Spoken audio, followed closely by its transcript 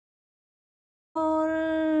ក្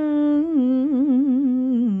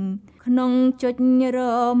នុងចុចរ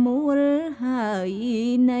មូលហើយ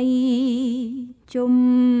នៃជុំ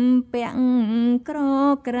ពាក់ក្រ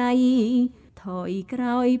ក្រៃថយក្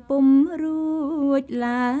រោយពុំរួច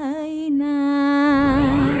ឡើយណា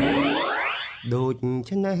ដូច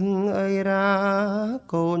ឆ្នេះអើយរា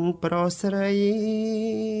កូនប្រុសស្រី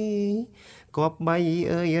គប្បី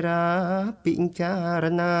អើយរាពិចារ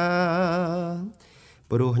ណា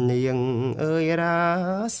ព្រោះនាងអើយរា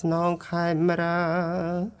ស្នងខេមរា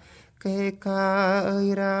គេកាអើយ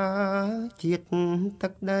រាជាតិទឹ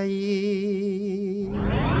កដី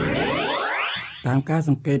តាមការស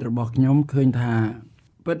ង្កេតរបស់ខ្ញុំឃើញថា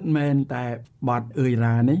ពិតមែនតែបទអើយ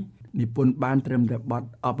រានេះនិពន្ធបានត្រឹមតែបទ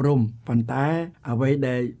អប់រំប៉ុន្តែអ្វី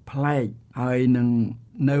ដែលប្លែកហើយនឹង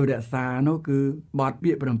នៅរក្សានោះគឺបទ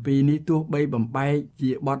ពាក្យ7នេះទោះបីបំបែកជា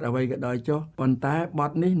បទអ្វីក៏ដោយចុះប៉ុន្តែប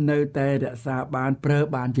ទនេះនៅតែរក្សាបានប្រើ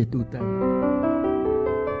បានជាទូទៅ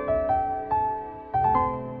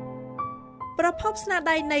ប្រភពស្នា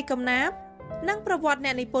ដៃនៃកំណាព្យនិងប្រវត្តិអ្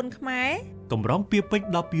នកនិពន្ធខ្មែរកម្រងពាក្យពេចន៍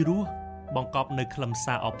ដ៏ពីរោះបង្កប់នៅខ្លឹម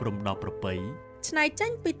សារអប់រំដ៏ប្រពៃឆ្នៃចេ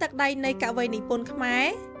ញពីទឹកដៃនៃកវីនិពន្ធខ្មែរ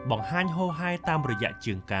បង្ហាញហូរហែតាមរយៈ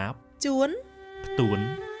ជើងកាព្យជួនផ្ទួន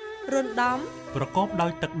រំដំប្រកបដោ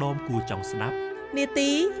យទឹកដមគួរចង់ស្ដាប់នា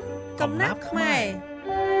ទីកំណាព្យខ្មែរ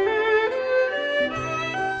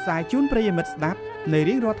ផ្សាយជូនប្រិយមិត្តស្ដាប់នៅ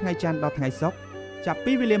រៀងរាល់ថ្ងៃច័ន្ទដល់ថ្ងៃសុក្រចាប់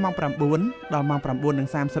ពីវេលាម៉ោង9ដល់ម៉ោង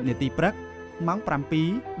 9:30 នាទីព្រឹកម៉ោង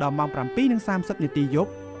 7ដល់ម៉ោង 7:30 នាទីយ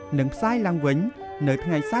ប់និងផ្សាយឡើងវិញនៅថ្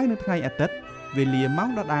ងៃសៅរ៍និងថ្ងៃអាទិត្យវេលាម៉ោង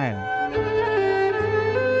ដដែល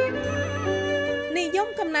និយម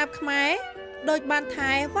កំណាព្យខ្មែរដោយបាន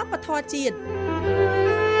ថែវប្បធម៌ជាតិ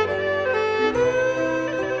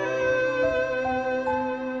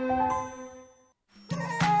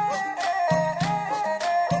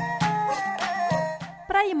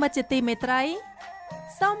ប្រិយមិត្តជាទីមេត្រី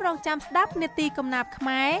សូមរងចាំស្ដាប់នាទីកំណាព្យខ្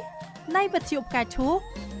មែរនៃវិទ្យុផ្កាឈូក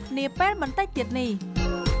នាពេលបន្តិចទៀតនេះ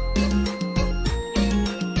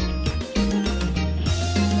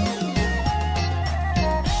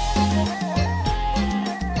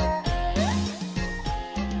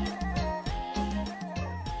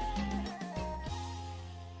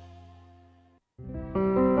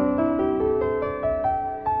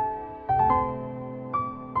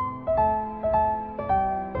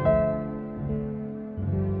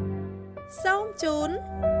សូមជូន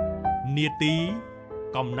នាទី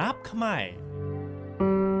កំណាព្យខ្មែរ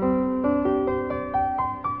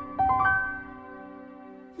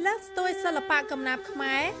លើកស្ទួយសិល្បៈកំណាព្យខ្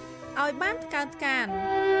មែរឲ្យបានថ្កើងថ្កាន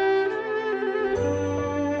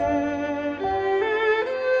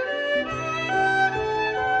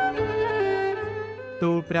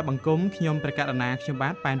ទូលព្រះបង្គំខ្ញុំព្រះករុណាខ្ញុំបា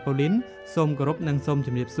ទប៉ែនប៉ូលីនសូមគោរពនិងសូមជ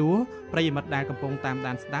ម្រាបសួរប្រិយមិត្តដែលកំពុងតាម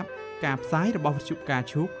ដានស្ដាប់ការផ្សាយរបស់វិទ្យុផ្កា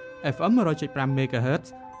ឈូក FM 100.5 MHz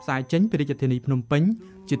ផ្សាយចេញពីរាជធានីភ្នំពេញ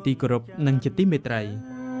ជាទីគោរពនិងជាទីមេត្រី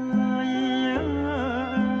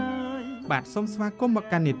បាទសូមស្វាគមន៍មក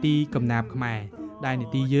កាន់នាទីកំណាព្យខ្មែរដែលនា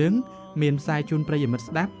ទីយើងមានផ្សាយជូនប្រិយមិត្ត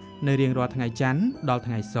ស្ដាប់នៅរៀងរាល់ថ្ងៃច័ន្ទដល់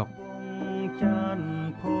ថ្ងៃសុក្រ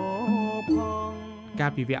កា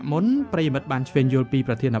លពីវគ្គមុនប្រិយមិត្តបានឆ្វេងយល់ពី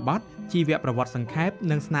ប្រធានបទជីវប្រវត្តិសង្ខេប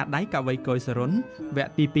និងស្នាដៃកវីកុយសរុនវគ្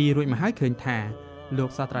គទី2រួចមកហើយឃើញថាលោក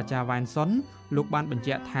សាស្ត្រាចារ្យវ៉ែនសុនលោកបានបញ្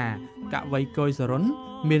ជាក់ថាកវីកុយសរុន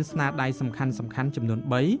មានស្នាដៃសំខាន់ចំនួន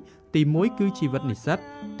3ទី1គឺជីវិតនិស្សិត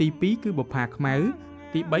ទី2គឺបុប្ផាខ្មៅ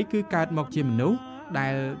ទី3គឺកើតមកជាមនុស្សដែ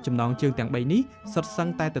លចំណងជើងទាំង3នេះសុទ្ធសឹង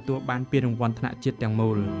តែទទួលបានពានរង្វាន់ថ្នាក់ជាតិទាំងមូ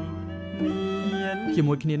លជា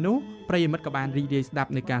មួយគ្នានោះប្រិយមិត្តក៏បានរីករាយស្ដា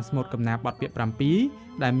ប់នៃការស្មូតកំណាព្យបទពាក្យ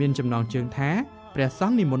7ដែលមានចំណងជើងថាព្រះស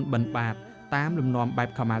ង្ឃនិមន្តបិណ្ឌបាតតាមលំនាំបែប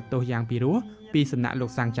ខមាលទោសយ៉ាងពីរោះពីសំណាក់លោក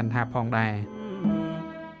សាំងចន្ទថាផងដែរ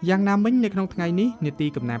យ៉ាងណាមិញនៅក្នុងថ្ងៃនេះនាទី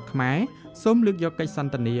កំណាព្យខ្មែរសូមលើកយកកិច្ចស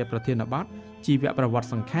ន្ទនាប្រធានបទជីវប្រវត្តិ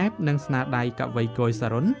សង្ខេបនិងស្នាដៃកវីកុយស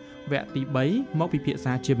រុនវគ្គទី3មកពិភាក្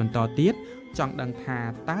សាជាបន្តទៀតចង់ដឹងថា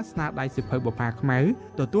តើស្នាដៃសិភៅបុប្ផាខ្មៅ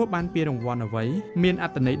ទទួលបានពានរង្វាន់អ្វីមានអ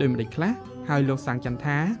ត្ថន័យដូចម្តេចខ្លះហើយលោកសាំងចន្ទ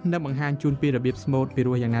ថានឹងបង្ហាញជូនពីរបៀបស្មូតពី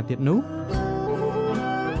រោះយ៉ាងណាទៀតនោះ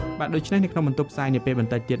បាទដូច្នេះនៅក្នុងបន្ទប់ផ្សាយនាពេលប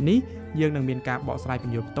ន្តិចទៀតនេះយើងនឹងមានការបកស្រាយព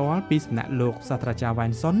ន្យល់ផ្ទាល់ពីសំណាក់លោកសាស្ត្រាចារ្យវ៉ែ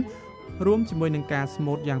នសុនរួមជាមួយនឹងការស្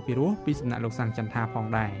មូតយ៉ាងពីរោះពីសំណាក់លោកសាំងចន្ទថាផង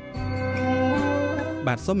ដែរ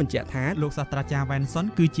បាទសូមបញ្ជាក់ថាលោកសាស្ត្រាចារ្យវ៉ែនសុន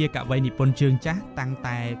គឺជាកវីនិពន្ធជើងចាស់តាំង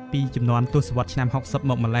តែពីជំនាន់ទសវត្សរ៍ឆ្នាំ60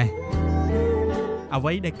មកម្លេះអ្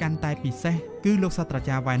វីដែលកាន់តែពិសេសគឺលោកសាស្ត្រា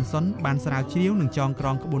ចារ្យវ៉ែនសុនបានស្រាវជ្រាវនិងចងក្រ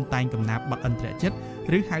ងក្បួនតែងកំណាព្យបទអន្តរជាតិ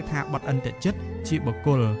ឬហៅថាបទអន្តរជាតិជាបុគ្គ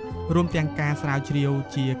លរួមទាំងការស្រាវជ្រាវ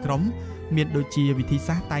ជាក្រុមមានដូចជាវិធី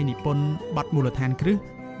សាស្ត្រតែងនិពន្ធបទមូលដ្ឋានគ្រឹះ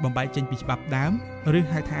បំបែកចេញពីច្បាប់ដើមឬ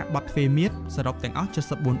ហៅថាបទទ្វេមាត្រសរុបទាំងអស់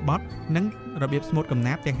74បទនិងរបៀបស្មូតកំ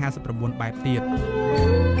ណាព្យទាំង59បែបទៀត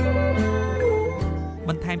ប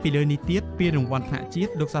ន្ថែមពីលើនេះទៀតពានរង្វាន់ថ្នាក់ជា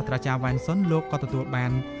តិលោកសាស្ត្រាចារ្យវ៉ាន់សុនលោកក៏ទទួលបា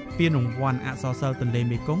នពានរង្វាន់អក្សរសិល្ប៍ទន្លេ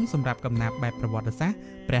មេគង្គសម្រាប់កំណាព្យបែបប្រវត្តិសាស្ត្រ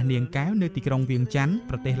ព្រះនាងកែវនៅទីក្រុងវៀងច័ន្ទ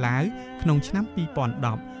ប្រទេសឡាវក្នុងឆ្នាំ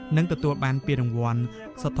2010និងទទួលបានពានរង្វាន់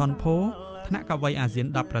សថនភោថ្នាក់កវីអាស៊ាន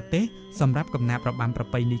10ប្រទេសសម្រាប់កំណាព្យរបាំប្រ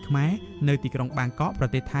ពៃណីខ្មែរនៅទីក្រុងបាងកកប្រ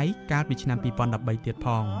ទេសថៃកាលពីឆ្នាំ2013ទៀតផ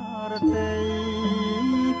ង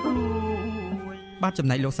បាទចំ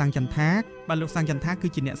ណែកលោកសាំងចន្ទថាលោកសាំងចន្ទថាគឺ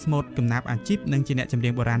ជាអ្នកស្មូតកំណាព្យអាជីពនិងជាអ្នកចម្រៀ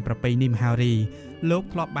ងបុរាណប្រពៃណីមហារីលោក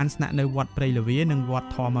ធ្លាប់បានស្នាក់នៅវត្តព្រៃលវានិងវត្ត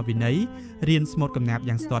ធម្មវិន័យរៀនស្មូតកំណាព្យ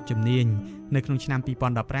យ៉ាងស្ទាត់ជំនាញនៅក្នុងឆ្នាំ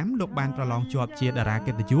2015លោកបានប្រឡងជាប់ជាតារា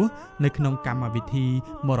កិត្តិយសនៅក្នុងកម្មវិធី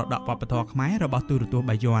មរតកវប្បធម៌ខ្មែររបស់ទូរទស្សន៍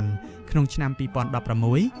បាយ័នក្នុងឆ្នាំ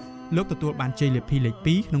2016លោកទទួលបានជ័យលាភីលេខ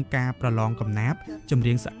2ក្នុងការប្រឡងកំណាព្យចម្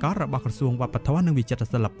រៀងសកលរបស់ក្រសួងវប្បធម៌និងវិចិត្រ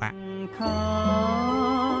សិល្បៈ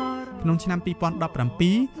ក្នុងឆ្នាំ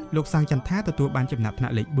2017លោកសាំងចន្ទថាទទួលបានចំណាត់ថ្នា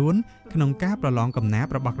ក់លេខ4ក្នុងការប្រឡងកំណាព្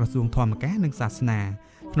យរបស់ក្រសួងធម្មការនិងសាសនា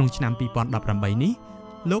ក្នុងឆ្នាំ2018នេះ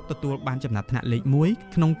លោកទទួលបានចំណាត់ថ្នាក់លេខ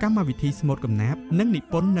1ក្នុងកម្មវិធីស្មូតកំណាព្យនិងនិ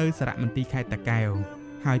ពន្ធនៅសារមន្ទីរខេត្តតាកែវ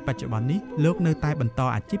ហើយបច្ចុប្បន្ននេះលោកនៅតែបន្ត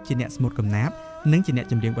អាជីពជាអ្នកស្មូតកំណាព្យនិងជាអ្នក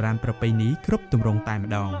ចម្រៀងបុរាណប្រពៃណីគ្រប់ទម្រង់តែម្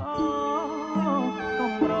ដង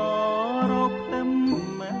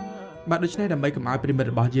បាទដូច្នេះដើម្បីកុំឲ្យប្រិមិត្ត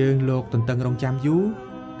របស់យើងលោកទន្ទឹងរង់ចាំយូរ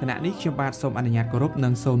គណៈនេះខ្ញុំបាទសូមអនុញ្ញាតគោរពនិ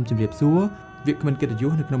ងសូមជម្រាបសួរវាគ្មិនកិត្តិយ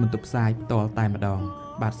សនៅក្នុងបន្ទប់ផ្សាយផ្ទាល់តែម្ដង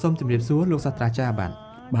បាទសូមជម្រាបសួរលោកសាស្ត្រាចារ្យ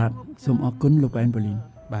បាទសូមអរគុណលោកប៉ែនប៉ូលីន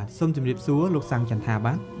បាទសូមជម្រាបសួរលោកសាំងចន្ទថា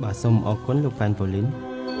បាទសូមអរគុណលោកប៉ែនប៉ូលីន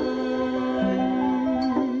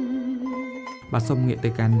បាទសូមងាកទៅ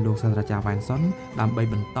កាន់លោកសាស្ត្រាចារ្យវ៉ាន់សុនដើម្បី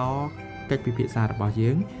បន្តកិច្ចពិភាក្សារបស់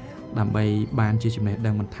យើងដើម្បីបានជាចំណេះដឹ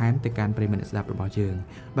ងបន្ថែមទៅកាន់ប្រិយមិត្តស្ដាប់របស់យើង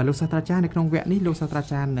បាទលោកសាស្ត្រាចារ្យនៅក្នុងវគ្គនេះលោកសាស្ត្រា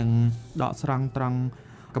ចារ្យនឹងដកស្រង់ត្រង់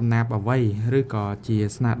កំណាព្យអ្វីឬក៏ជា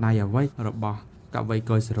ស្នាដៃអ្វីរបស់កវី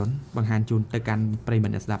កុយសរុនបង្ហាញជូនទៅកាន់ប្រិយមិ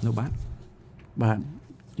ត្តស្ដាប់នោះបាទ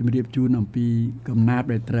ជំរាបជូនអំពីកំណាព្យ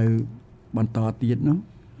ដែលត្រូវបន្តទៀតនោះ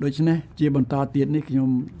ដូច្នេះជាបន្តទៀតនេះខ្ញុំ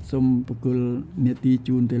សូមប្រគល់នាទី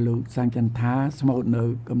ជូនទៅលោកសាំងចន្ទថាស្មូតនៅ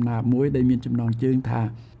កំណាព្យមួយដែលមានចំណងជើងថា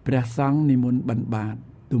ព្រះសង្ឃនិមន្តបិណ្ឌបាត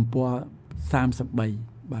ទំព័រ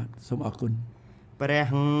33បាទសូមអរគុណព្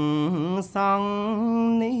រះសង្ឃ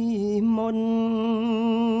និមន្ត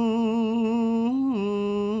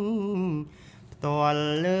ផ្ទាល់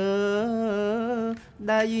លើ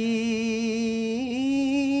ដៃ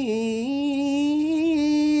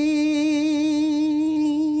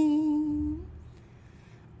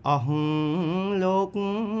អស់លោក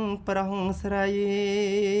ប្រុសស្រី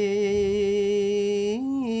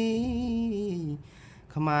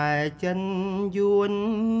ខ្មែរចិនយួន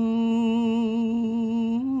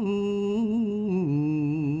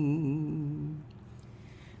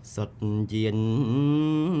សុទ្ធយាន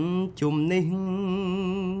ជុំនេះ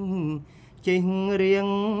ចេះរៀង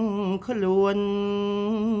ខ្លួន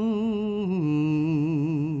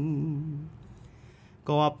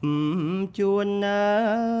គប់ជួន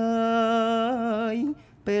អើយ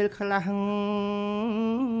ពេលខ្លះ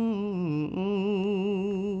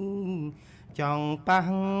ចង់ប៉ះ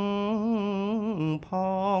ផ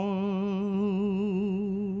ង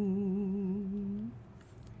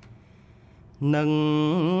នឹង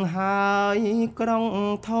ហើយក្រុង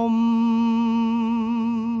ធំ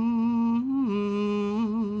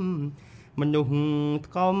មនុស្ស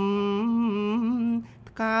ថ្កុំ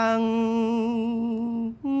ថ្កើង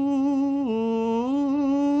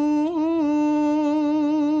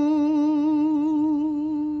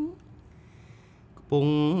ខ្ព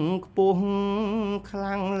ង់ខ្ពស់ខ្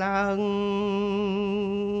លាំងឡើង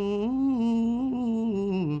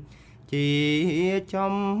ជា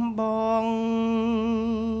ចំបង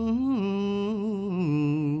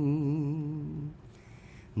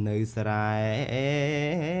នៅស្រែ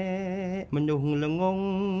មនុស្សល្ងង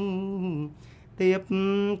ទៀប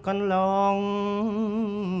កន្លង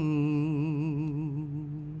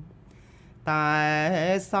តែ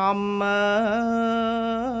សំ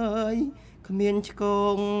អើយគ្មានឆ្ក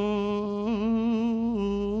ង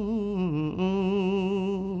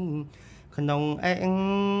ក្នុងអេង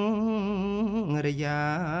រយ៉ា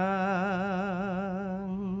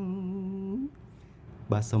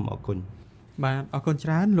បាទសូមអរគុណបាទអរគុណច្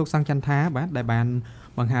រើនលោកសាំងចន្ទថាបាទដែលបាន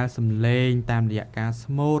បង្ហាញសម្លេងតាមរយៈការ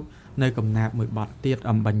ស្មូតនៅកំណាព្យមួយបទទៀត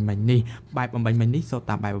អំបញ្ញមិញនេះបែបអំបញ្ញមិញនេះសូត្រ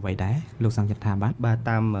តាមបែបអ្វីដែរលោកសាំងចន្ទថាបាទ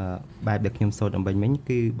តាមបែបដែលខ្ញុំសូត្រអំបញ្ញមិញ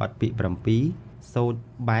គឺបទពាក្យ7សូត្រ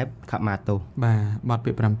បែបខមាទោសបាទបទ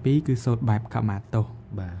ពាក្យ7គឺសូត្របែបខមាទោស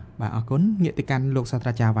បាទអរគុណងាកទៅកាន់លោកសាស្ត្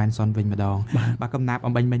រាចារ្យវ៉ាន់សុនវិញម្ដងបាទកំណាព្យ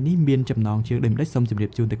អំបញ្ញមិញនេះមានចំណងជើងដូចមិនដេចសូមជម្រាប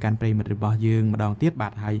ជូនទៅកាន់ប្រិយមិត្តរបស់យើងម្ដងទៀតបា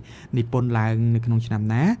ទហើយនិពន្ធឡើងនៅក្នុងឆ្នាំ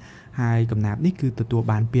ណាហើយកំណាព្យនេះគឺទទួល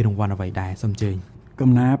បានពានរង្វាន់អ្វីដែរសូមអញ្ជើញ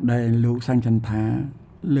កំណាព្យដែលលោកសាំងចន្ទថា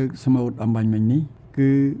លើកស្មូតអំបញ្ញមិញនេះគឺ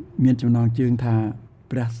មានចំណងជើងថា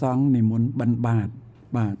ព្រះសង្ឃនិមន្តបិណ្ឌបាត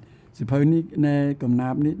បាទសៀវភៅនេះនៃកំណា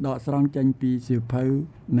ព្យនេះដកស្រង់ចេញពីសៀវភៅ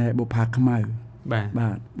នៃបុប្ផាខ្មៅបា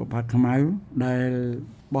ទបុប្ផាខ្មៅដែល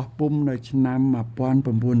បោះពុម្ពនៅឆ្នាំ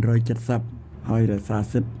1970ហើយរក្សា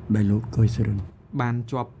សិទ្ធិដោយលោកកុយសរុនបាន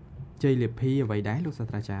ជាប់ជ័យលាភីអ្វីដែរលោកសាស្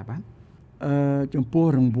ត្រាចារ្យបាទចំពោះ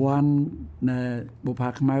រង្វាន់នៃបុប្ផា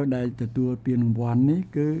ខ្មៅដែលទទួលពានរង្វាន់នេះ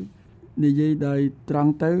គឺនិយាយដោយត្រ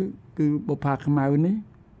ង់ទៅគឺបុប្ផាខ្មៅនេះ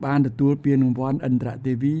បានទទួលពានរង្វាន់ឥន្ទ្រ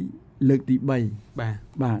ទេវីលើកទី3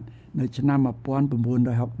បាទនៅឆ្នាំ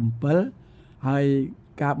1967ហើយ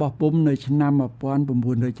ការបោះពុម្ពនៅឆ្នាំ1970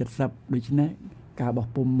ដូច្នេះការបោះ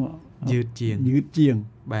ពុម្ពយឺតជាង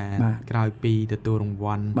បាទក្រោយពីទទួលរង្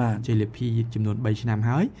វាន់ជ័យលាភីចំនួន3ឆ្នាំ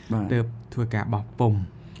ហើយទើបធ្វើការបោះពុម្ព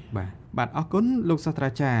បាទអរគុណលោកសាស្ត្រា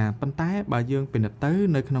ចារ្យប៉ុន្តែបើយើងពិនិត្យទៅ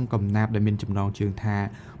នៅក្នុងកំណាព្យដែលមានចំណងជើងថា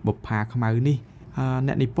បុប្ផាខ្មៅនេះ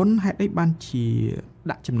អ្នកនិពន្ធហេតុអីបានជា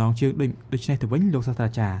ដាក់ចំណងជើងដូចនេះទៅវិញលោកសាស្ត្រា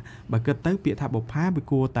ចារ្យបើគិតទៅពាក្យថាបុប្ផាវា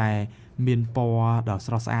គួរតែមានពណ៌ដ៏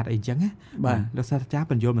ស្រស់ស្អាតអីចឹងណាបាទលោកសាស្ត្រាចារ្យ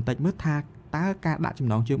បញ្យល់បន្តិចមើលថាតើការដាក់ចំ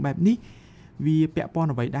ណងជើងបែបនេះវាពាក់ព័ន្ធ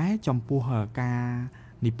អ្វីដែរចំពោះការ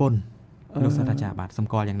និពន្ធលោកសាស្ត្រាចារ្យបាទស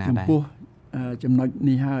ម្គាល់យ៉ាងណាដែរចំពោះចំណុច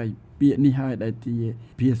នេះហើយពាក្យនេះហើយដែលជា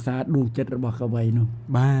ភាសាដួងចិត្តរបស់កវីនោះ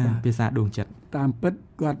បាទភាសាដួងចិត្តតាមពិត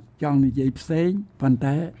គាត់ចង់និយាយផ្សេងប៉ុន្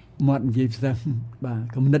តែមាត់និយាយផ្សេងបាទ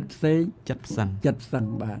គំនិតផ្សេងចិត្តផ្សឹង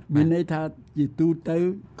បាទមានន័យថាជាទូទៅ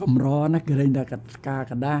កម្រណាគេរែងថាផ្កា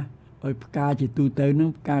កដាស់ឲ្យផ្កាជាទូទៅនឹង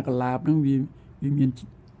ផ្កាកលាបនឹងវាមាន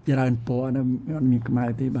ច្រើនពណ៌ណាអត់មានខ្មៅ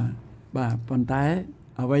ទេបាទប៉ុន្តែ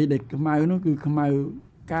អ្វីដែលខ្មៅនោះគឺខ្មៅ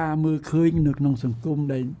ការមើលឃើញនៅក្នុងសង្គម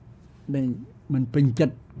ដែលមិនពេញចិ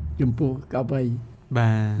ត្តចំពោះកវីបា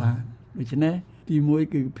ទដូច្នេះទី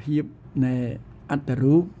1គឺភាពនៃអត្ត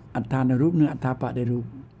រូបអត្ថានុរូបនិងអត្ថាបរិរូប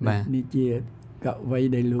នេះជាកវី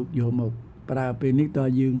ដែលលោកយកមកប្រើពេលនេះតើ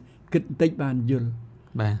យើងគិតបន្តិចបានយល់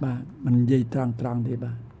បាទមិននិយាយត្រង់ទេ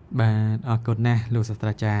បាទអរគុណណាស់លោកសាស្ត្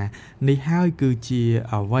រាចារ្យនេះហើយគឺជា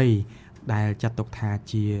អ្វីដែលចាត់ទុកថា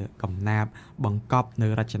ជាកំណាព្យបង្កប់នៅ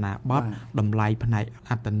រចនាបថតម្លៃផ្នែក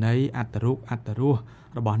អត្តន័យអត្តរូបអត្តរស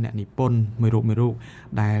របស់អ្នកនិពន្ធមួយរូប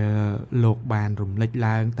ដែលលោកបានរំលេច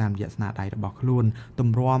ឡើងតាមរយៈស្នាដៃរបស់ខ្លួនទ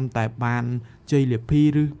ម្រាំតែបានជ័យលាភី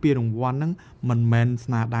ឬពានរង្វាន់ហ្នឹងមិនមែន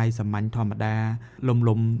ស្នាដៃសាមញ្ញធម្មតាលំ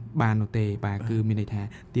បាននោះទេបាទគឺមានន័យថា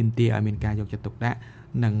ទាមទារឲ្យមានការយកចិត្តទុកដាក់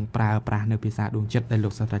និងប្រើប្រាស់នៅភាសាដួងចិត្តដែលលោ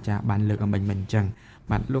កសាស្ត្រាចារ្យបានលើកអំបញ្ញមិញអញ្ចឹង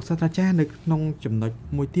បាទលោកសាស្ត្រាចារ្យនៅក្នុងចំណុច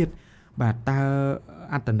មួយទៀតបាទតើ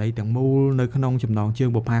អត្តន័យទាំងមូលនៅក្នុងចំណងជើង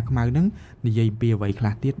បុប្ផាខ្មៅហ្នឹងនិយាយពីអ្វីខ្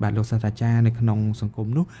លះទៀតបាទលោកសាស្ត្រាចារ្យនៅក្នុងសង្គម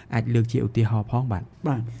នោះអាចលើកជាឧទាហរណ៍ផងបាទ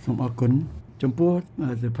សូមអរគុណចំពោះ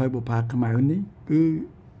សៀវភៅបុប្ផាខ្មៅនេះគឺ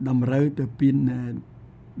តម្រូវទៅពាន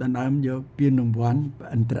ដណ្ដើមយកពានរង្វាន់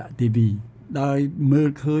អន្តរទេវីដោយមើល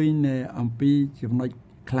ឃើញនៅអំពីចំណុច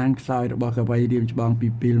ខ្លាំងខ្សោយរបស់កវីរៀមច្បង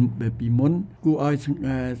ពីមុនគួរឲ្យ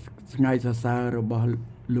ស្ងាយសរសើររបស់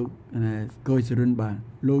លោកកុយសរុនបាទ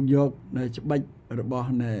លោកយកនៅច្បិចរបស់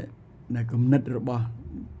នៅគំនិតរបស់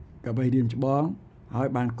កវីរៀមច្បងហើយ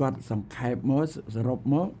បានគាត់សង្ខេបមកសរុប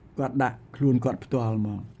មកគាត់ដាក់ខ្លួនគាត់ផ្ទាល់ម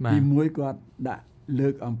កទី1គាត់ដាក់លើ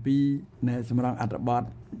កអំពីនៅសម្រងអត្ថបទ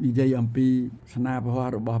និយាយអំពីស្នាព្រះហស្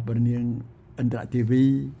ថរបស់ព្រះនាងឥន្ទ្រទេវី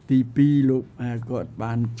ទី2លោកគាត់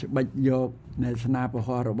បានច្បិចយកនៅស្នាព្រះហ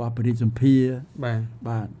ស្ថរបស់ព្រះរាជសម្ភារ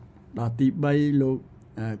បាទដល់ទី3លោក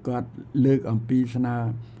គាត់លើកអំពីស្នា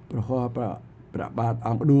ព្រះហស្ថព្រះបាទអ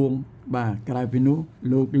ង្គឌួងបាទក្រៅពីនោះ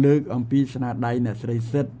លោកលើកអំពីស្នាដៃអ្នកស្រី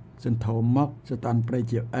សិទ្ធសន្ធោមកសតាន់ព្រៃ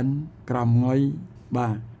ជាអិនក្រំងុយបា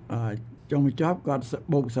ទចុងបញ្ចប់គាត់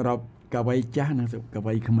បូកសរុបកវីចាស់និងក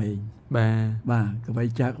វីក្មេងបាទកវី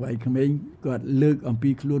ចាស់កវីក្មេងគាត់លើកអំពី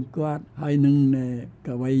ខ្លួនគាត់ហើយនឹងក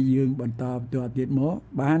វីយើងបន្តទៀតមក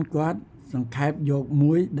បានគាត់សង្ខេបយក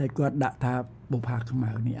មួយដែលគាត់ដាក់ថាបុប្ផាខ្មៅ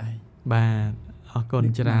នេះឯងបាទអរគុណ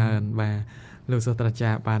ច្រើនបាទលោកសាស្ត្រាចា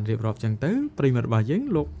រ្យបានរៀបរាប់ចឹងទៅប្រិយមិត្តរបស់យើង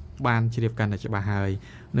លោកបានជ្រាបកាន់តែច្បាស់ហើយ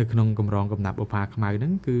នៅក្នុងកម្រងកំណាព្យបុប្ផាខ្មៅហ្នឹ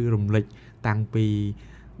ងគឺរំលេចតាំងពី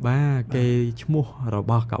បាទគេឈ្មោះរ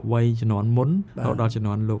បស់កវីជំនាន់មុនរហូតដល់ជំ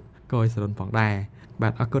នាន់លោកកុយសរុនផងដែរបា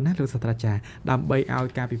ទអរគុណណាស់លោកសាស្ត្រាចារ្យដើម្បីឲ្យ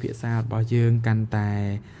ការពិភាក្សារបស់យើងកាន់តែ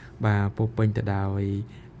បាទពោពេញទៅដោយ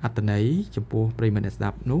អត្តន័យចំពោះប្រិយមិត្តអ្នកស្ដា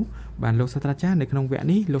ប់នោះបានលោកសាស្ត្រាចារ្យនៅក្នុងវគ្គ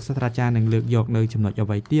នេះលោកសាស្ត្រាចារ្យនឹងលើកយកនៅចំណុចអ្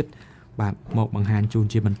វីទៀតបាទមកបង្ហាញជូន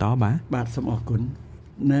ជាបន្តបាទសូមអរគុណ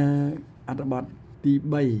នៅអត្ថបទទី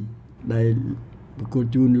3ដែលប្រគល់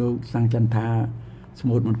ជូនលោកសាំងចន្ទថា ស្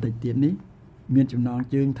មូតបន្តិចទៀតនេះមានចំណង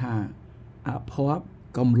ជើងថាអភ័ព្វ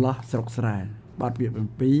កំឡោះស្រុកស្រែបទពាក្យ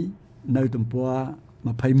7នៅទំព័រ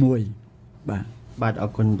21បាទអរ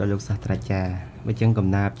គុណដល់លោកសាស្ត្រាចារ្យបើចឹងកំ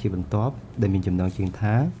ណាព្យជាបន្ទាប់ដែលមានចំណងជើង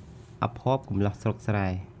ថាអភ័ព្វកំឡោះស្រុកស្រែ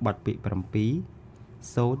បទពាក្យ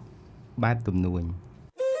7សូត្របែបទំនួញ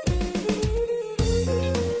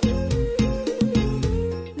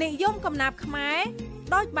និយមកំណាព្យខ្មែរ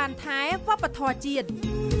ដោយបានថែវប្បធម៌ជាតិ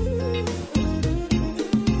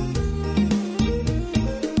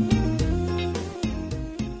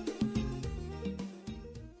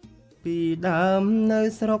ពីដើមនៅ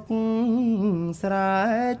ស្រុកស្រែ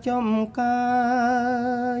ចំកា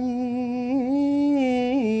យ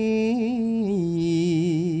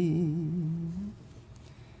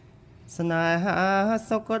ស្នេហា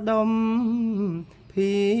សុខដុម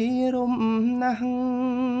ភីរំណាស់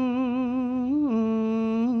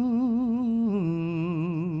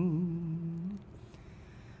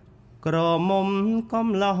ក្រមុំកំ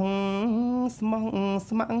ឡោះស្មង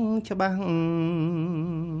ស្មាំងច្បាស់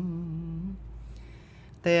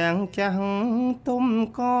ទាំងចាស់ទុំ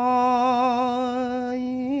កយ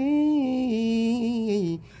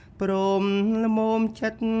ព្រមល្មមចិ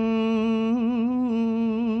ត្ត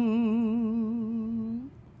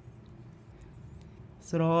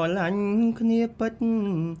ស្រឡាញ់គ្នាពិត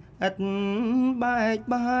ឥតបែក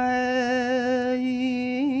បាយ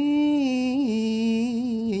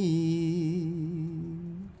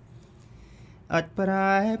អត់ប្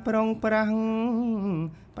រែប្រងប្រាំង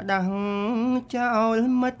ផ្ដាំងចោល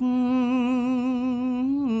មិត្ត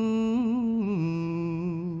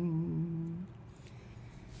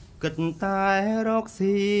គិតតែរក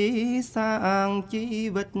ស៊ីសាងជី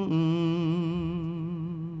វិត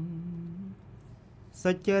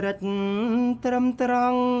សុចរិតត្រឹមត្រ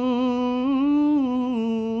ង់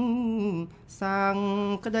សាង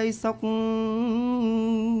ក្តីសុខ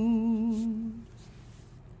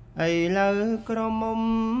ឥឡូវក្រមុំ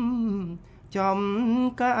ចំ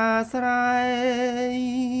ការស្រែ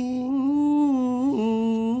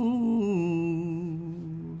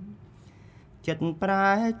ចិត្តប្រែ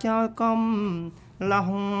ចោលកំឡោះ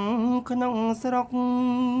ក្នុងស្រុក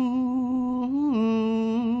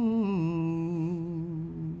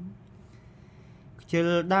ខ្ជិល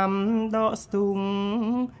ដាំដកស្ទូង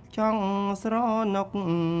ចង់ស្រណុក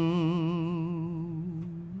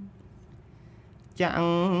ចាំង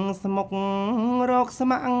ស្មុករកស្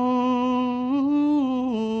មាំង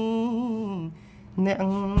អ្នក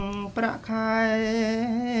ប្រាក់ខែ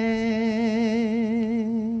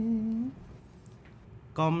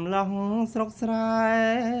កំឡោះស្រុកស្រែ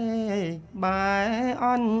បែអ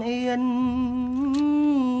ន់អៀន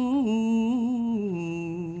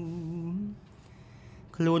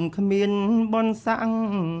ខ្លួនគ្មានបនសាំង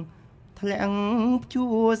ធ្លាក់ជួ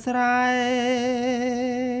ស្រែ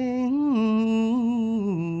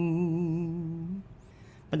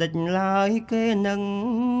បដិញឡើយគេនឹង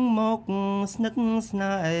មកស្និទ្ធស្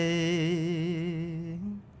នេហ៍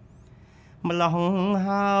ម្ល៉ោះ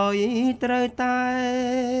ហើយត្រូវតែ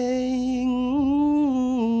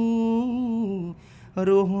រ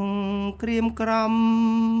ស់ក្រៀមក្រំ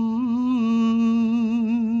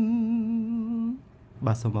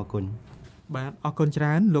បាទសូមអរគុណបាទអរគុណច្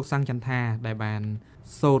រើនលោកសាំងចន្ទថាដែលបាន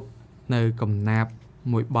សូត្រនៅកំណាព្យ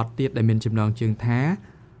មួយបទទៀតដែលមានចំណងជើងថា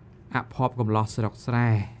អភ័ព្វកំឡោះស្រុកស្រែ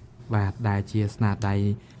បាទដែលជាស្នាដៃ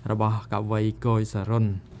របស់កវីកុយសរុន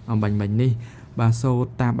អំបញ្ញមិញនេះបាទសូត្រ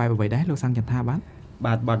តាមបែបអ្វីដែរលោកសាំងចន្ទថាបា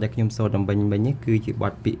ទបទដែលខ្ញុំសូត្រអំបញ្ញមិញនេះគឺជាប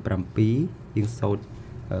ទពាក្យ7យើងសូត្រ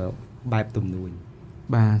បែបទំនួញ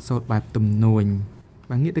បាទសូត្របែបទំនួញ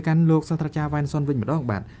បាទងាកទៅកាន់លោកសាស្ត្រាចារ្យវ៉ែនសុនវិញម្ដង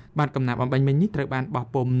បាទកំណាព្យអំបញ្ញមិញនេះត្រូវបានបោះ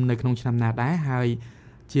ពុម្ពនៅក្នុងឆ្នាំណាដែរហើយ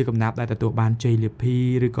ជាកំណាព្យដែលទទួលបានជ័យលាភី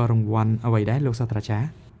ឬក៏រង្វាន់អ្វីដែរលោកសាស្ត្រាចារ្យ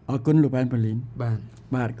អរគុណលោកវ៉ែនប៉ូលីន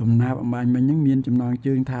បាទកំណាព្យអំបញ្ញមិញហ្នឹងមានចំណង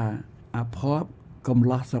ជើងថាអភ័ព្វកំ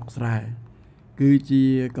ឡោះស្រុកស្រែគឺជា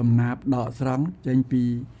កំណាព្យដកស្រង់ចេញពី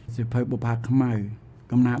សៀវភៅបុប្ផាខ្មៅ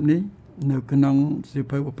កំណាព្យនេះនៅក្នុងសៀវ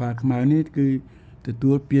ភៅបុប្ផាខ្មៅនេះគឺទ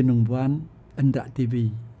ទួលពានរង្វាន់ឥន្ទ្រទេវី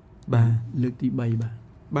បាទលើកទី3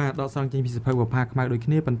បាទដកស្រង់ចេញពីសៀវភៅបុប្ផាខ្មៅដូច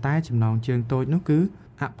គ្នាប៉ុន្តែចំណងជើងតូចនោះគឺ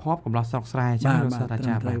អភ័ព្វកំឡោះស្រុកស្រែចា៎លោកសាស្ត្រា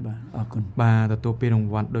ចារ្យបាទអរគុណបាទទទួលពានរ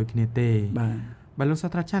ង្វាន់ដូចគ្នាទេបាទលោកសា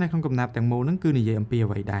ស្ត្រាចារ្យនៅក្នុងកំណាព្យទាំងមូលហ្នឹងគឺនិយាយអំពីអ្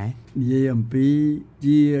វីដែរនិយាយអំពី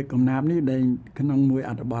ជាកំណាព្យនេះដែលក្នុងមួយ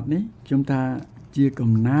អត្ថបទនេះខ្ញុំថាជា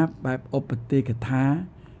កំណាព្យបែបឧបទេកថា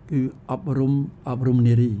គឺអប់រំ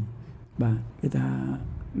នារីបាទគេថា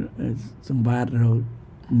សង្វាតរក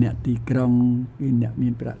អ្នកទីក្រុងគឺអ្នកមា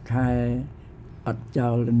នប្រាក់ខែអត់ចោ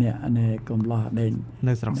លអ្នកកំឡោះដេញ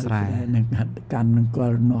នៅស្រុកស្រែនឹងកាន់នឹងក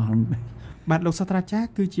លនោះបាទលោកសាស្ត្រាចារ្យ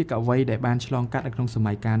គឺជាកវីដែលបានឆ្លងកាត់នៅក្នុងស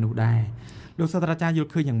ម័យកាលនោះដែរ លោកសាស្ត្រាចារ្យយល់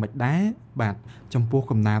ឃើញយ៉ាងម៉េចដែរបាទចំពោះ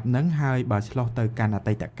កំណាព្យហ្នឹងហើយបើឆ្លោះទៅកាន់អ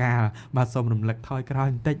តីតកាលបាទសូមរំលឹកថយក្រោយ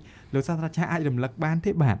បន្តិចលោកសាស្ត្រាចារ្យអាចរំលឹកបាន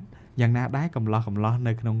ទេបាទយ៉ាងណាដែរកំឡោះ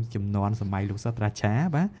នៅក្នុងចំនួនសម័យលោកសាស្ត្រាចារ្យ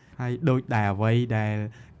បាទហើយដូចដែលអ្វីដែល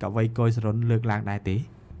កវីកុយសរុនលើកឡើងដែរទេ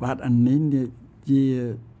បាទអានេះជា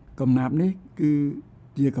កំណាព្យនេះគឺ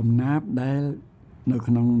ជាកំណាព្យដែលនៅ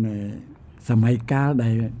ក្នុងសម័យកាលដែ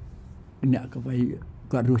លអ្នកកវី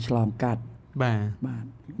គាត់រស់ឆ្លងកាត់បាទ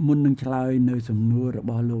មុននឹងឆ្លើយនៅសំណួររ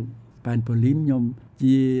បស់លោកប៉ែនប៉ូលីនខ្ញុំ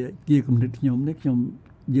ជាគំនិតខ្ញុំនេះខ្ញុំ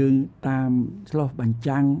យើងតាមឆ្លោះបញ្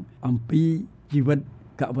ចាំងអំពីជីវិត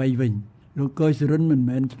កវីវិញលោកកុយសរុនមិន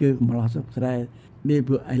មែនគឺកម្លោះសុខស្រែនេះ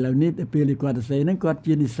ព្រោះឥឡូវនេះទៅពេលគាត់ទៅសេហ្នឹងគាត់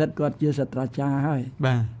ជានិស្សិតគាត់ជាសាស្ត្រាចារ្យហើយ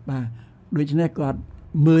បាទដូច្នេះគាត់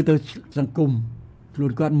មើលទៅសង្គមខ្លួ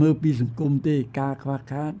នគាត់មើលពីសង្គមទេការខ្វះ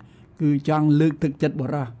ខាតគឺចង់លើកទឹកចិត្តប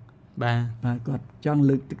រិសុទ្ធបាទគាត់ចង់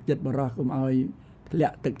លើកទឹកចិត្តបរិសុទ្ធកុំឲ្យធ្លា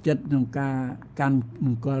ក់ទឹកចិត្តក្នុងការកាន់ម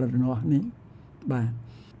ង្គលរនាស់នេះបាទ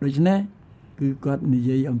ដូច្នេះគឺគាត់និ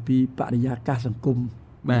យាយអំពីបរិយាកាសសង្គម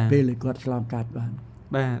ពេលគាត់ឆ្លងកាត់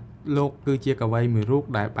បាទលោកគឺជាកវីមួយរូប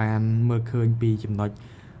ដែលបានមើលឃើញពីចំណុច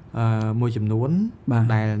មួយចំនួន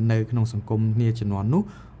ដែលនៅក្នុងសង្គមគ្នាជំនាន់នោះ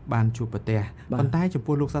បានជួបប្រទះប៉ុន្តែចំ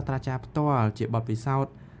ពោះលោកសាស្ត្រាចារ្យផ្ទាល់ជាបទពិសោធ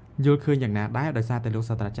ន៍យល់ឃើញយ៉ាងណាដែរដោយសារតែលោក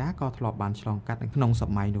សាស្ត្រាចារ្យក៏ធ្លាប់បានឆ្លងកាត់ក្នុងស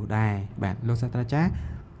ម័យនោះដែរបាទលោកសាស្ត្រាចារ្យ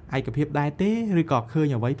ឯកភាពដែរទេឬក៏ឃើញ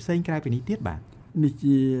អ្វីផ្សេងក្រៅពីនេះទៀតបាទនេះ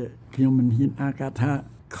ជាខ្ញុំមិនហ៊ានអាកាថា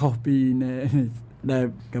ខុសពីដែល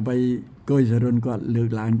កវីកុយសរុនគាត់លើក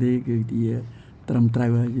ឡើងទេគឺជាត្រឹមត្រូវ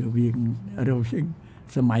រវាង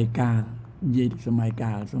សម័យកាលនិយាយសម័យ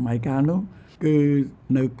កាលនោះគឺ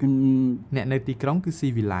នៅអ្នកនៅទីក្រុងគឺស៊ី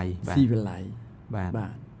វិល័យបា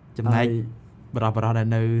ទចំណែកបរិបទដែល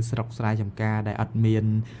នៅស្រុកស្រែចម្ការដែលអត់មាន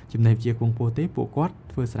ចំណេះវិជ្ជាខ្ពង់ខ្ពស់ទេពួកគាត់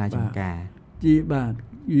ធ្វើស្រែចម្ការជាបាទ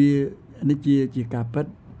វានេះជាការពិត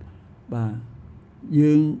បាទ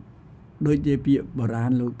យើងដូចជាពាក្យបុរា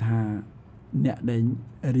ណលោកថាអ្នកដែល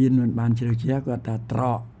រៀនមិនបានជ្រៅជ្រះគាត់ថាត្រ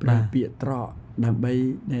កប្រើពាក្យត្រកដើម្បី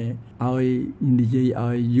ឲ្យនិយាយ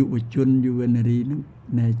ឲ្យយុវជនយុវនារីនឹង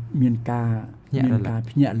មានការភ្ញាក់រ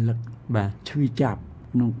លឹកបាទឈឺចាប់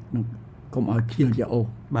ក្នុងកុំឲ្យខៀលច្រអូស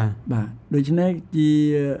បាទដូច្នេះជា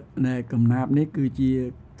កំណាព្យនេះគឺជា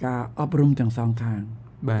ការអប់រំទាំងសងខាង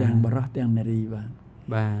ទាំងបរិសុទ្ធទាំងនារីបាទ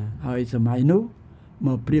ហើយសម័យនោះម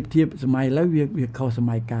កប្រៀបធៀបសម័យឥឡូវវាខុសស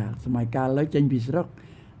ម័យកាលឥឡូវចេញពីស្រុក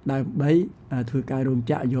ដើម្បីធ្វើការរោង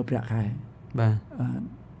ចក្រយកប្រាក់ខែបាទ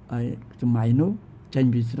ហើយសម័យនោះចេញ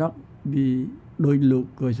ពីស្រុកវាដោយលោក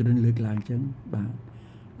កុយសរុនលើកឡើងចឹងបាទ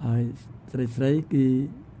ហើយស្រីគឺ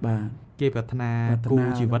បាទគេប្រាថ្នាគូ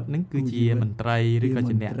ជីវិតនឹងគឺជាមន្ត្រីឬក៏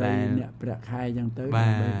ជាអ្នកដែលអ្នកប្រាក់ខែចឹងទៅបា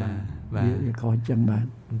ទវាខុសចឹងបាទ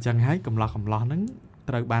អញ្ចឹងហើយកំឡោះហ្នឹង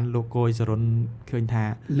ត្រូវបានលោកកុយសរុនឃើញថា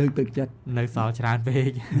លើកទឹកចិត្តនៅសល់ច្រើនពេក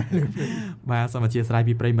បាទសូមអធិស្ឋាន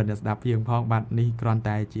ពីប្រិយមិត្តអ្នកស្ដាប់យើងផងបាទនេះគ្រាន់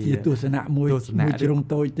តែជាទស្សនៈមួយជ្រុង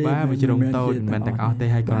តូចទេបាទមួយជ្រុងតូចមិនមែនទាំងអស់ទេ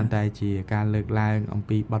ហើយគ្រាន់តែជាការលើកឡើងអំ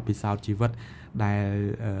ពីបទពិសោធន៍ជីវិតដែល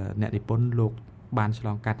អ្នកនិពន្ធលោកបានឆ្ល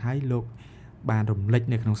ងកាត់ហើយលោកបានរំលេច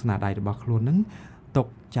នៅក្នុងស្នាដៃរបស់ខ្លួននឹងទុក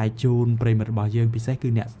ចែកជូនប្រិយមិត្តរបស់យើងពិសេសគឺ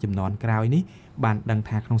អ្នកចំនួនក្រោយនេះបានដឹង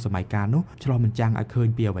ថាក្នុងសម័យកាលនោះឆ្លោះបញ្ចាំងឲ្យឃើញ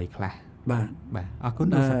ពីអ្វីខ្លះបាទអរគុណ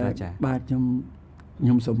លោកសាស្ត្រាចារ្យបាទខ្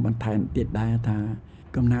ញុំសូមបន្ថែមទៀតដែរថា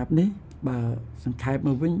កំណាព្យនេះបើសង្ខេបម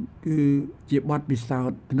កវិញគឺជាបទពិសោធ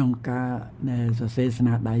ន៍ក្នុងការសរសេរស្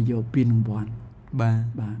នាដៃយកពានរង្វាន់បាទ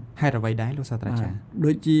ហេតុអ្វីដែរលោកសាស្ត្រាចារ្យ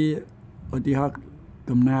ដូចជាឧទាហរណ៍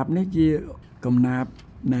កំណាព្យនេះជាកំណាព្យ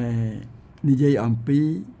និយាយអំពី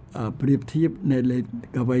ប្រៀបធៀបនៃ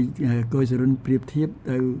កវីកុយសរុនប្រៀបធៀប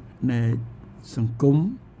ទៅនៃសង្គម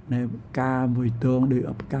ការមួយទងដោយ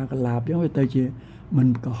អបការកលាបចឹងវាទៅជាមិន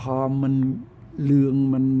ក្រហមមិនលឿង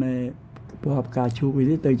មិនពណ៌ផ្កាឈូក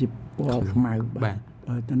ទេទៅជាពណ៌ខ្មៅបាទ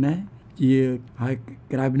តែណាជាហើយ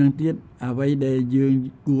ក្រៅពីនឹងទៀតអ្វីដែលយើង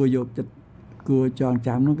គួរយកចិត្តគួរចង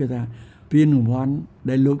ចាំនោះគឺថាពានរង្វាន់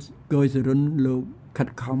ដែលលោកកុយសរុនលោកខិត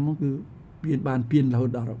ខំគឺបានពានរហូត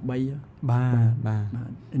ដល់13បា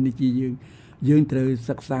ទនេះជាយើងត្រូវ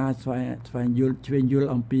សិក្សាស្វែងយល់ឆ្វេងយល់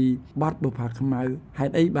អំពីបទបុប្ផាខ្មៅហេ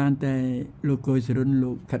តុអីបានតែលោកកុយសរុន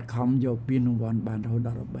លោកខិតខំយកពានរង្វាន់បានរហូតដ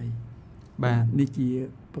ល់13បាទនេះជា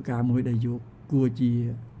ប្រការមួយដែលយកគួរជា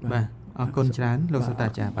បាទអរគុណច្រើនលោកសាស្ត្រា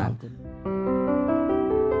ចារ្យបាទ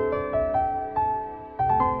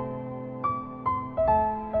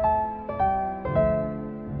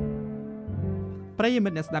ប្រិយមិ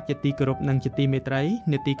ត្តអ្នកស្ដាប់ជាទីគោរពនិងជាទីមេត្រី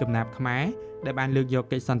នេតិកំណាព្យខ្មែរដែលបានលើកយក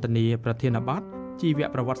កិច្ចសន្ទនាប្រធានបទជីវ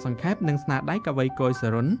ប្រវត្តិសង្ខេបនិងស្នាដៃកវីកុយស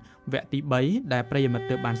រុនវគ្គទី3ដែលប្រិយមិត្ត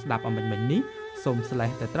ទើបបានស្ដាប់អំបញ្ញមិញនេះសូមស្លេះ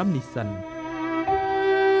តែត្រឹមនេះសិន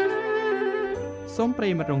សូមប្រិ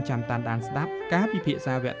យមិត្តរងចាំតាមដានស្ដាប់ការពិភាក្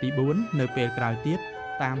សាវគ្គទី4នៅពេលក្រោយទៀត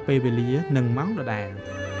តាមពេលវេលានិងម៉ោងដដែល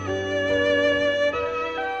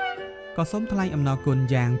ក៏សូមថ្លែងអំណរគុណ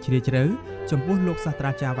យ៉ាងជ្រាលជ្រៅចំពោះលោកសាស្ត្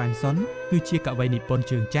រាចារ្យវ៉ាន់សុនគឺជាកវីនិពន្ធ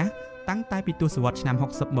ជើងចាស់តាំងតែពីទសវត្សរ៍ឆ្នាំ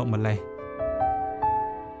60មកម្លេះ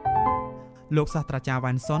លោកសាស្ត្រាចារ្យ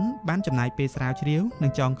វ៉ាន់សុនបានចំណាយពេលស្រាវជ្រាវនិ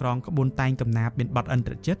ងចងក្រងក្បួនតែងកំណាព្យមានបទអន្ត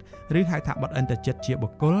រជាតិឬហៅថាបទអន្តរជាតិជាបុ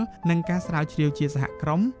គ្គលនិងការស្រាវជ្រាវជាសហក្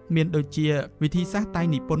រុមមានដូចជាវិធីសាស្ត្រតែង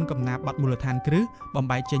និពន្ធកំណាព្យបទមូលដ្ឋានគ្រឹះបំ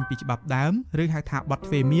បែកចេញពីច្បាប់ដើមឬហៅថាបទ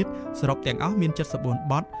ទ្វេមាត្រសរុបទាំងអស់មាន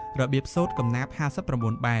74បទរបៀបសូត្រកំណាព្យ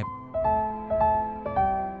59បែប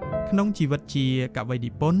ក្នុងជីវិតជាកវី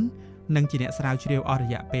និពន្ធនិងជាអ្នកស្រាវជ្រាវអស់រ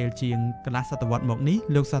យៈពេលជាងកន្លះសតវត្សរ៍មកនេះ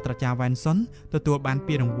លោកសាស្ត្រាចារ្យវ៉ាន់សុនទទួលបាន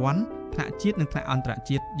ពានរង្វាន់ថ្នាក់ជាតិនិងថ្នាក់អន្តរ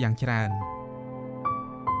ជាតិយ៉ាងច្រើន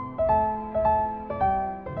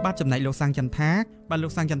បាទចំណែកលោកសាំងចន្ទ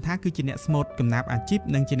ថាគឺជាអ្នកស្មូតកំណាព្យអាជីព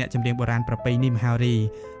និងជាអ្នកចម្រៀងបុរាណប្រពៃណីមហោរី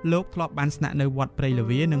លោកធ្លាប់បានស្នាក់នៅវត្តព្រៃល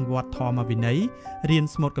វានិងវត្តធម្មវិន័យរៀន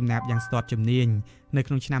ស្មូតកំណាព្យយ៉ាងស្ទាត់ជំនាញនៅ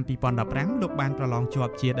ក្នុងឆ្នាំ2015លោកបានប្រឡងជា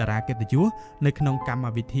ប់ជាតារាកិត្តិយសនៅក្នុងកម្ម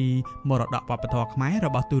វិធីមរតកវប្បធម៌ខ្មែររ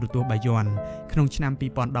បស់ទូរទស្សន៍បាយ័នក្នុងឆ្នាំ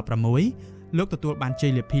2016លោកទទួលបានជ័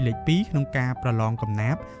យលាភីលេខ2ក្នុងការប្រឡងកំណា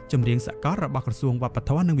ព្យចម្រៀងសកលរបស់ក្រសួងវប្ប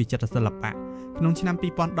ធម៌និងវិចិត្រសិល្បៈក្នុងឆ្នាំ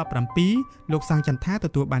2017លោកសាំងចន្ទថាទ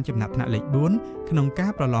ទួលបានចំណាត់ថ្នាក់លេខ4ក្នុងកា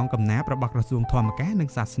រប្រឡងកំណាព្យរបស់ក្រសួងធម្មការនិង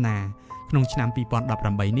សាសនាក្នុងឆ្នាំ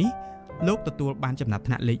2018នេះលោកទទួលបានចំណាត់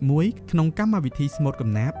ថ្នាក់លេខ1ក្នុងកម្មវិធីស្មូតកំ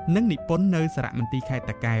ណាព្យនិងនិពន្ធនៅសារមន្ទីរខេត្ត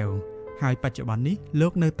តាកែវហើយបច្ចុប្បន្ននេះលោ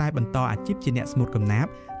កនៅតែបន្តអាជីពជាអ្នកស្មូតកំណាព្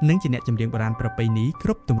យនិងជាអ្នកចម្រៀងបុរាណប្រពៃណីគ្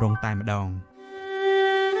រប់ទម្រង់តែម្ដង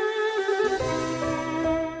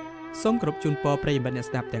សូមគោរពជូនពរប្រិយមិត្តអ្នក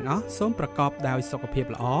ស្ដាប់ទាំងអស់សូមប្រកបដោយសុខភាព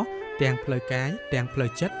ល្អទាំងផ្លូវកាយទាំងផ្លូវ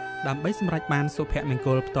ចិត្តដើម្បីសម្រេចបានសុភមង្គ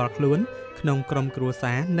លផ្ទាល់ខ្លួនក្នុងក្រុមគ្រួ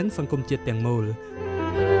សារនិងសង្គមជាតិទាំងមូល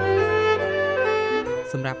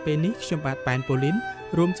សម្រាប់ពេលនេះខ្ញុំបាទប៉ែនប៉ូលីន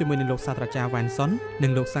រួមជាមួយនឹងលោកសាស្ត្រាចារ្យវ៉ាន់សុននិ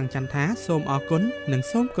ងលោកសាំងចន្ទថាសូមអរគុណនិង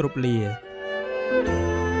សូមគោរពលា